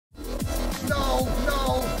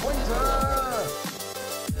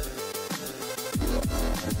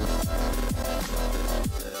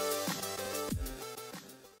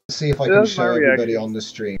see if I can show everybody on the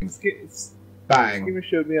stream. Bang. Schemer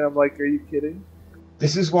showed me and I'm like, are you kidding?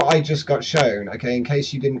 This is what I just got shown, okay, in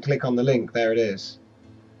case you didn't click on the link, there it is.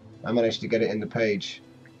 I managed to get it in the page.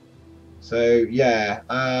 So, yeah,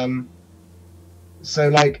 so,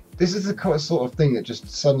 like, this is the sort of thing that just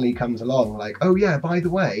suddenly comes along, like, oh yeah, by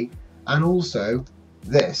the way, and also,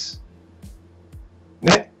 this.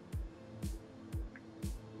 And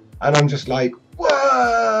I'm just like,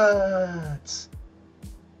 what?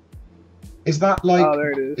 Is that like... Oh,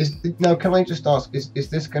 there it is. Now, can I just ask, is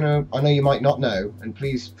this going to... I know you might not know, and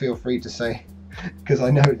please feel free to say, because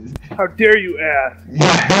I know... How dare you ask?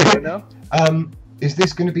 Yeah. You know? Is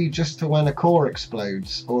this going to be just for when a core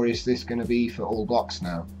explodes, or is this going to be for all blocks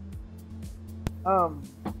now? I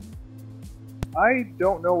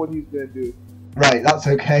don't know what he's going to do. Right, that's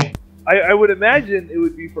okay. I would imagine it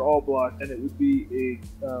would be for all blocks, and it would be a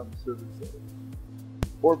server setting.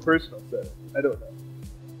 Or personal setting. I don't know.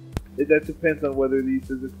 That depends on whether these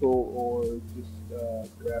physical or just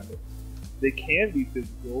graphics. They can be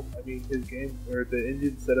physical. I mean, his game, or the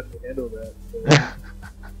engine's set up to handle that. So.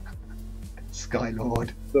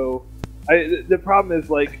 Skylord. So, the problem is,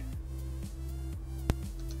 like,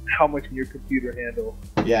 how much can your computer handle?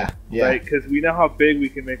 Yeah, yeah. Right? Because we know how big we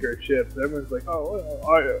can make our ships. Everyone's like, oh,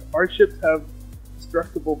 well, our ships have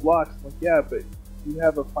destructible blocks. I'm like, yeah, but you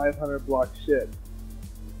have a 500 block ship.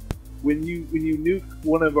 When you nuke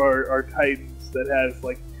one of our Titans that has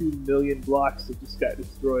like 2 million blocks that just got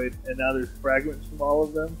destroyed, and now there's fragments from all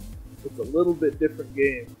of them, it's a little bit different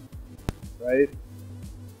game, right?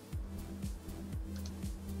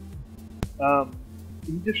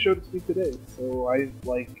 He just showed it to me today, so I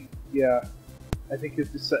think it's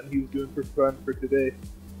just something he was doing for fun for today.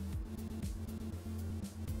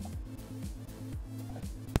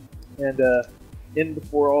 And in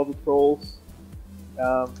before all the trolls,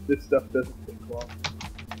 this stuff doesn't take long.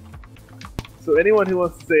 So anyone who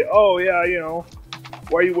wants to say, oh yeah, you know,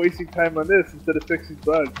 why are you wasting time on this instead of fixing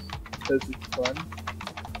bugs? Because it's fun.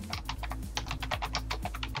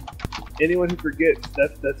 Anyone who forgets,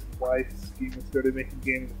 that's why Schema started making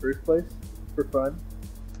games in the first place, for fun.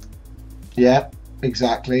 Yeah,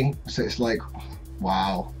 exactly. So it's like,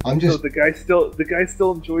 wow. I'm just. So the guy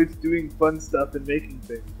still enjoys doing fun stuff and making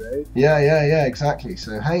things, right? Yeah, exactly.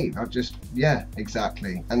 So hey, I've just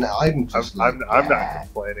exactly. And I'm just I'm not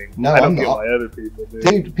complaining. No, I don't I'm get not. why other people do.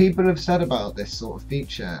 Dude, people have said about this sort of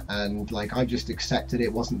feature, and like I just accepted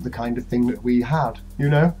it wasn't the kind of thing that we had, you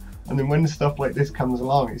know. And then when stuff like this comes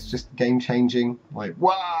along, it's just game changing. Like,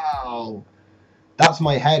 wow, that's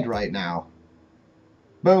my head right now.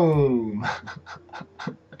 Boom.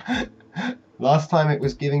 Last time it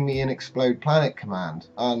was giving me an explode planet command.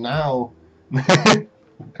 Oh, now.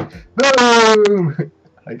 Boom!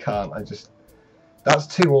 I can't, that's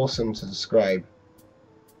too awesome to describe.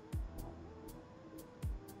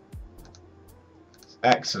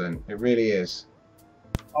 Excellent, it really is.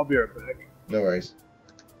 I'll be right back. No worries.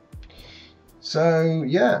 So,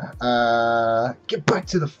 yeah, get back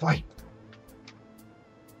to the fight.